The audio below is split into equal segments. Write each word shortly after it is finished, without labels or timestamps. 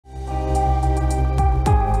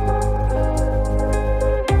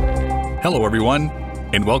Hello everyone,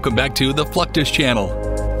 and welcome back to the Fluctus Channel.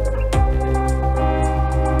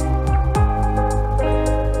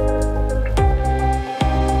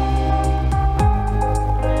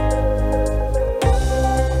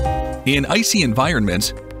 In icy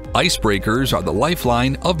environments, icebreakers are the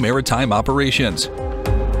lifeline of maritime operations.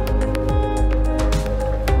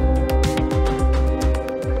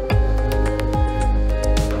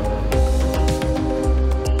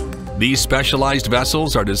 These specialized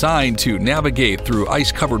vessels are designed to navigate through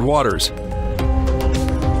ice-covered waters.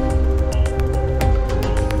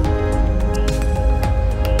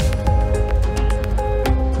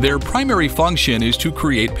 Their primary function is to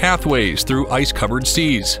create pathways through ice-covered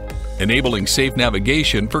seas, enabling safe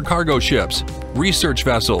navigation for cargo ships, research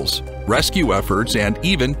vessels, rescue efforts, and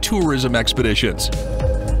even tourism expeditions.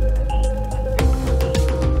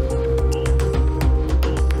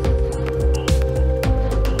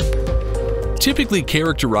 Typically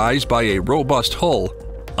characterized by a robust hull,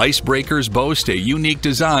 icebreakers boast a unique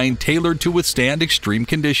design tailored to withstand extreme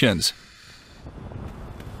conditions.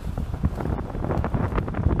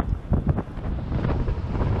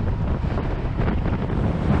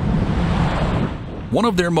 One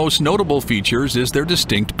of their most notable features is their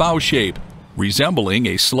distinct bow shape, resembling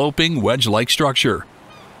a sloping wedge-like structure.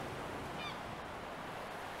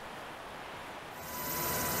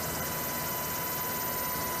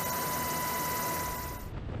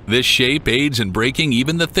 This shape aids in breaking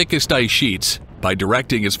even the thickest ice sheets by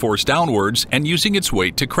directing its force downwards and using its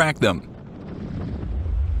weight to crack them.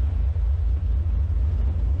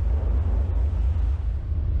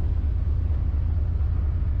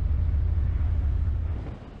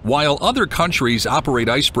 While other countries operate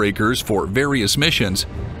icebreakers for various missions,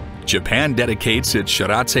 Japan dedicates its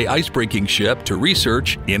Shirase icebreaking ship to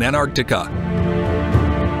research in Antarctica.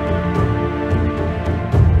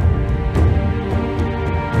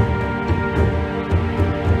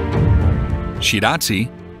 Shirase,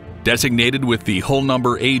 designated with the hull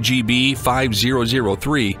number AGB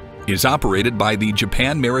 5003, is operated by the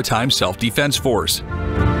Japan Maritime Self-Defense Force.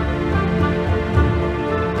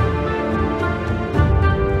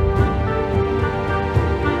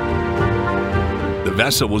 The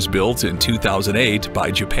vessel was built in 2008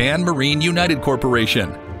 by Japan Marine United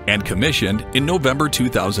Corporation and commissioned in November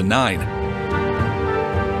 2009.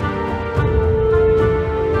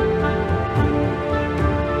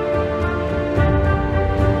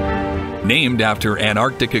 Named after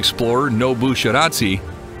Antarctic explorer Nobu Shirase,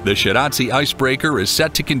 the Shirase icebreaker is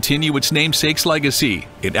set to continue its namesake's legacy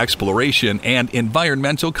in exploration and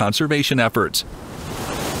environmental conservation efforts.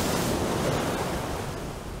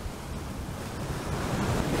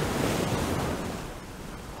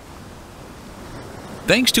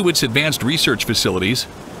 Thanks to its advanced research facilities,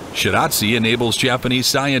 Shirase enables Japanese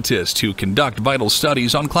scientists to conduct vital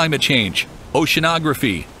studies on climate change,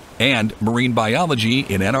 oceanography, and marine biology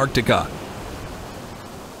in Antarctica.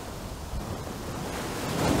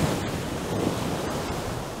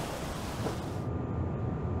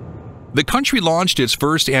 The country launched its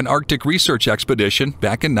first Antarctic research expedition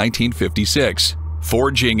back in 1956,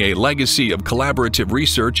 forging a legacy of collaborative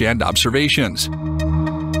research and observations.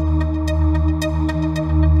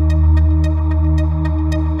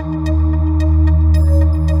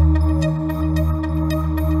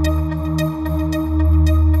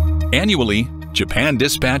 Annually, Japan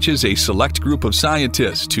dispatches a select group of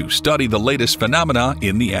scientists to study the latest phenomena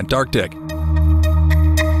in the Antarctic.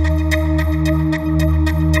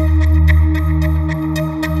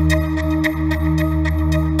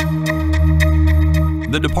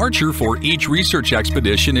 The departure for each research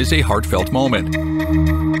expedition is a heartfelt moment.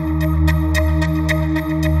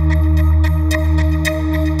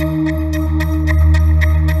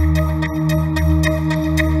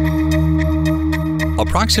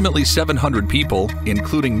 Approximately 700 people,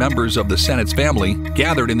 including members of the Senate's family,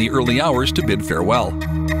 gathered in the early hours to bid farewell.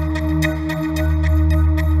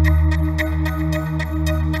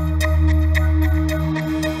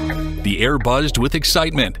 The air buzzed with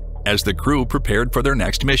excitement as the crew prepared for their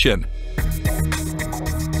next mission.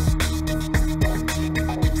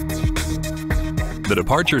 The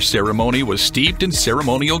departure ceremony was steeped in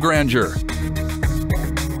ceremonial grandeur.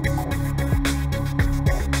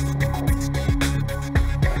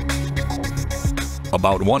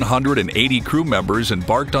 About 180 crew members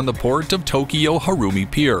embarked on the port of Tokyo Harumi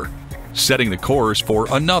Pier, setting the course for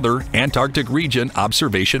another Antarctic region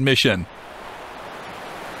observation mission.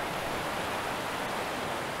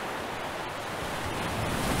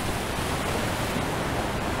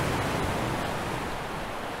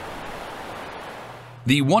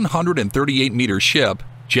 The 138-meter ship,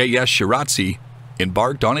 JS Shirase,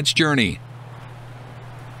 embarked on its journey.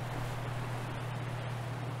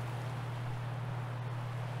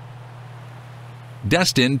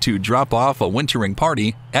 destined to drop off a wintering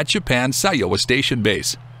party at Japan's Sayowa Station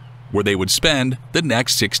base, where they would spend the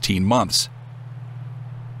next 16 months.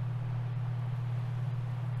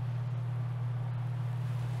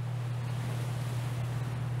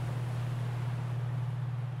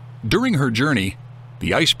 During her journey,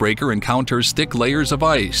 the icebreaker encounters thick layers of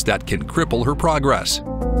ice that can cripple her progress.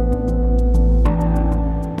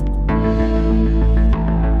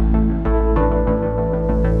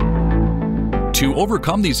 To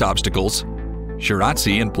overcome these obstacles,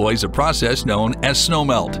 Shirase employs a process known as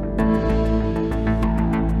snowmelt.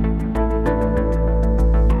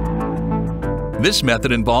 This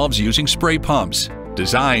method involves using spray pumps,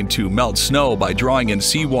 designed to melt snow by drawing in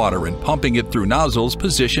seawater and pumping it through nozzles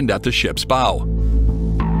positioned at the ship's bow.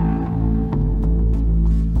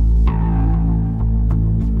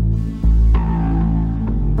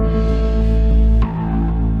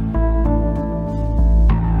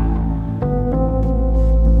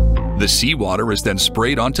 The seawater is then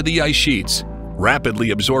sprayed onto the ice sheets, rapidly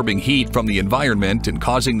absorbing heat from the environment and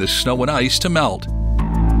causing the snow and ice to melt.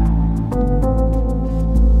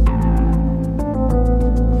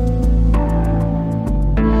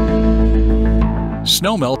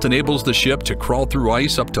 Snowmelt enables the ship to crawl through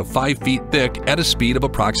ice up to 5 feet thick at a speed of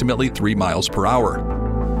approximately 3 miles per hour.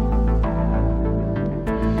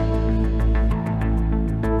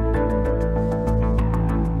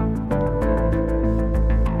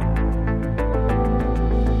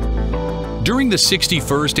 During the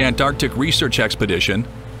 61st Antarctic Research Expedition,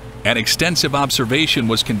 an extensive observation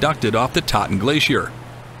was conducted off the Totten Glacier.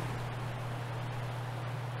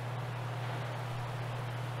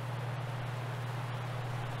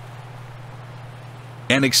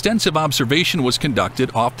 An extensive observation was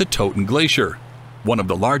conducted off the Totten Glacier, one of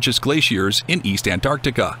the largest glaciers in East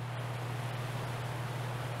Antarctica.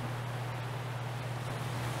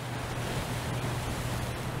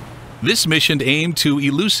 This mission aimed to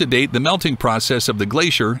elucidate the melting process of the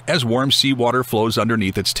glacier as warm seawater flows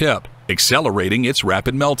underneath its tip, accelerating its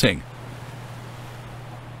rapid melting.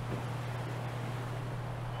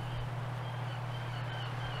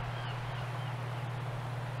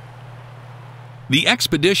 The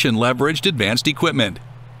expedition leveraged advanced equipment,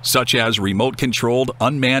 such as remote-controlled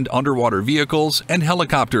unmanned underwater vehicles and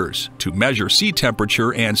helicopters, to measure sea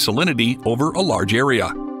temperature and salinity over a large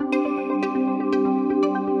area.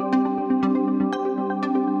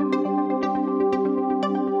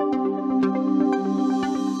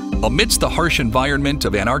 Amidst the harsh environment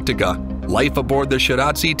of Antarctica, life aboard the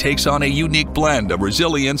Shirase takes on a unique blend of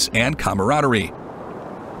resilience and camaraderie.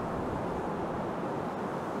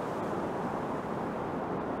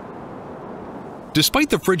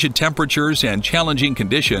 Despite the frigid temperatures and challenging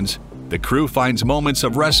conditions, the crew finds moments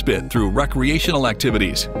of respite through recreational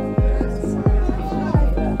activities.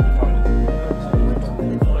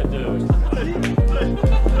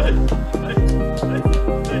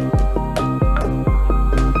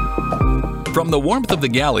 From the warmth of the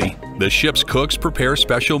galley, the ship's cooks prepare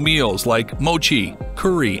special meals like mochi,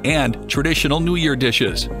 curry, and traditional New Year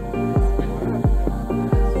dishes.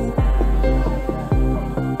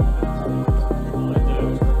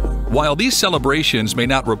 While these celebrations may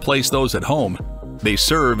not replace those at home, they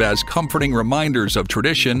serve as comforting reminders of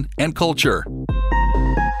tradition and culture.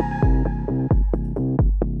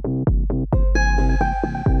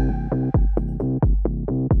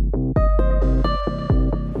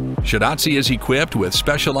 Shirase is equipped with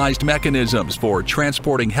specialized mechanisms for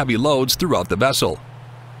transporting heavy loads throughout the vessel.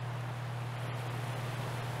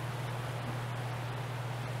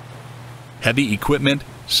 Heavy equipment,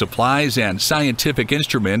 supplies, and scientific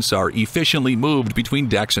instruments are efficiently moved between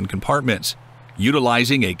decks and compartments,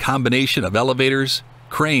 utilizing a combination of elevators,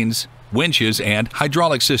 cranes, winches, and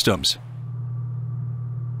hydraulic systems.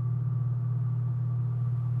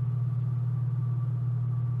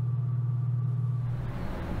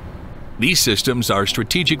 These systems are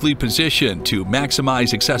strategically positioned to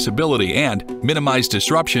maximize accessibility and minimize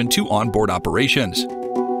disruption to onboard operations.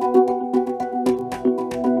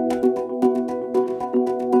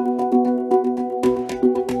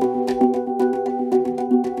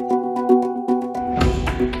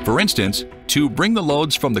 For instance, to bring the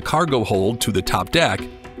loads from the cargo hold to the top deck,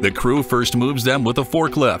 the crew first moves them with a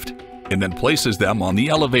forklift and then places them on the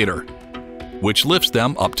elevator, which lifts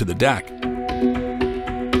them up to the deck.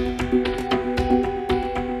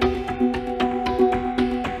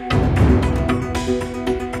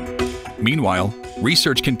 Meanwhile,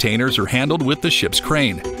 research containers are handled with the ship's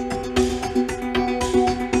crane.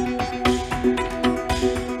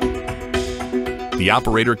 The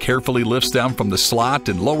operator carefully lifts them from the slot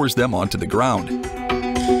and lowers them onto the ground.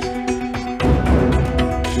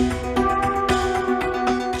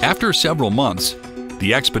 After several months,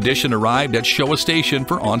 the expedition arrived at Showa Station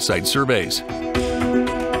for on-site surveys.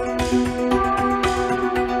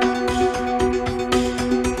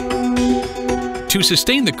 To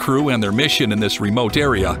sustain the crew and their mission in this remote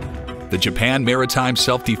area, the Japan Maritime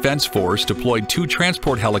Self-Defense Force deployed 2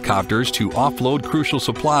 transport helicopters to offload crucial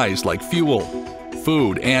supplies like fuel,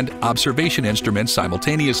 food, and observation instruments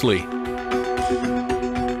simultaneously.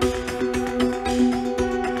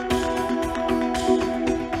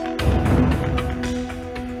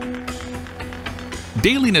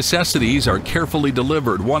 Daily necessities are carefully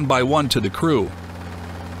delivered one by one to the crew.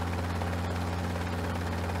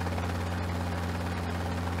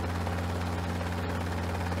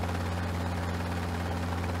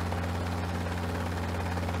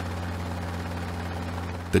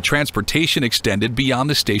 The transportation extended beyond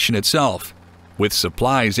the station itself, with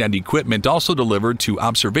supplies and equipment also delivered to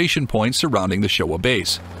observation points surrounding the Showa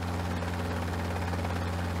base.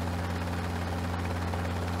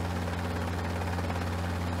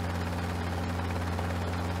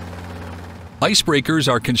 Icebreakers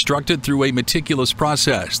are constructed through a meticulous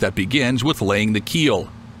process that begins with laying the keel,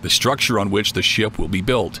 the structure on which the ship will be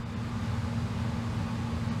built.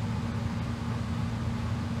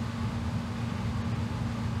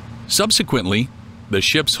 Subsequently, the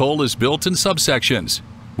ship's hull is built in subsections,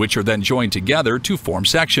 which are then joined together to form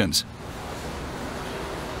sections.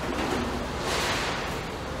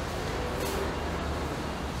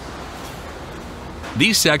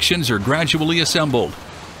 These sections are gradually assembled,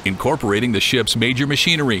 incorporating the ship's major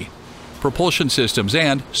machinery, propulsion systems,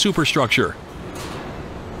 and superstructure.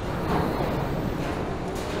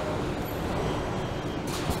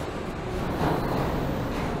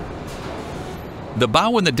 The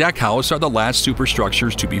bow and the deck house are the last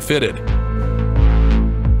superstructures to be fitted.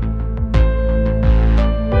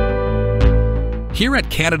 Here at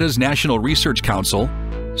Canada's National Research Council,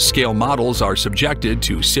 scale models are subjected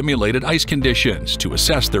to simulated ice conditions to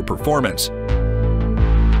assess their performance.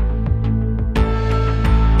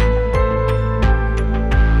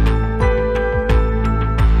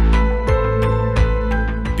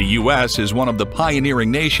 The U.S. is one of the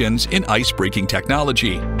pioneering nations in ice-breaking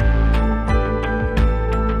technology.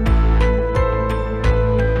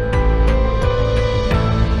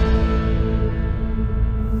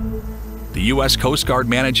 The U.S. Coast Guard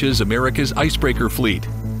manages America's icebreaker fleet,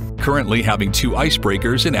 currently having 2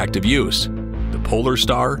 icebreakers in active use, the Polar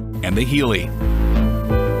Star and the Healy.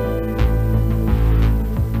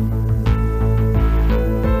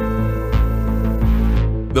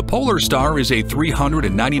 The Polar Star is a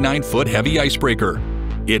 399-foot heavy icebreaker.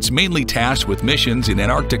 It's mainly tasked with missions in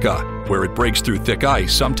Antarctica, where it breaks through thick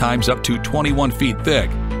ice, sometimes up to 21 feet thick,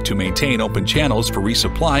 to maintain open channels for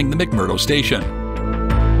resupplying the McMurdo station.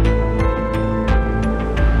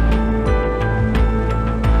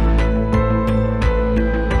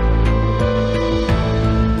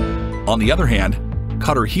 On the other hand,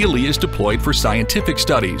 Cutter Healy is deployed for scientific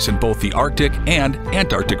studies in both the Arctic and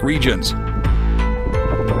Antarctic regions.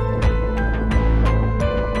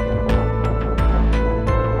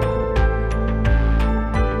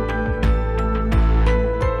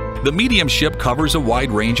 The medium ship covers a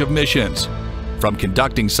wide range of missions, from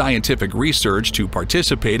conducting scientific research to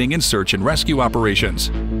participating in search and rescue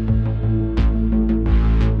operations.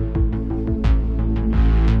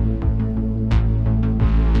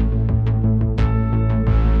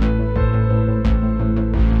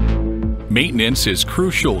 Maintenance is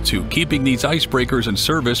crucial to keeping these icebreakers in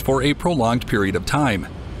service for a prolonged period of time.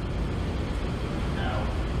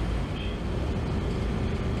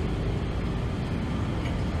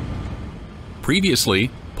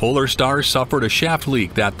 Previously, Polar Star suffered a shaft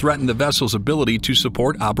leak that threatened the vessel's ability to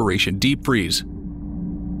support Operation Deep Freeze.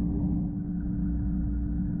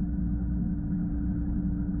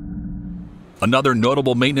 Another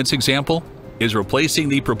notable maintenance example is replacing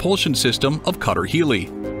the propulsion system of Cutter Healy.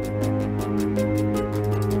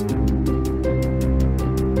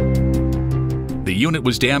 The unit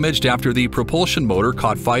was damaged after the propulsion motor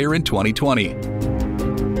caught fire in 2020.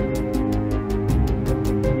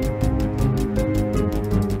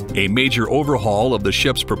 A major overhaul of the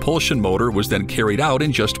ship's propulsion motor was then carried out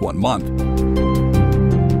in just 1 month.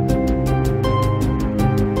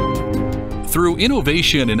 Through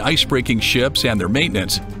innovation in ice-breaking ships and their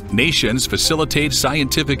maintenance, nations facilitate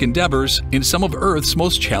scientific endeavors in some of Earth's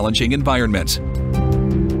most challenging environments.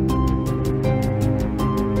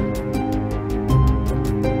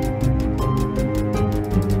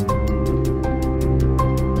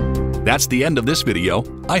 That's the end of this video.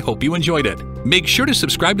 I hope you enjoyed it. Make sure to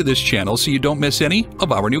subscribe to this channel so you don't miss any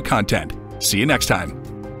of our new content. See you next time.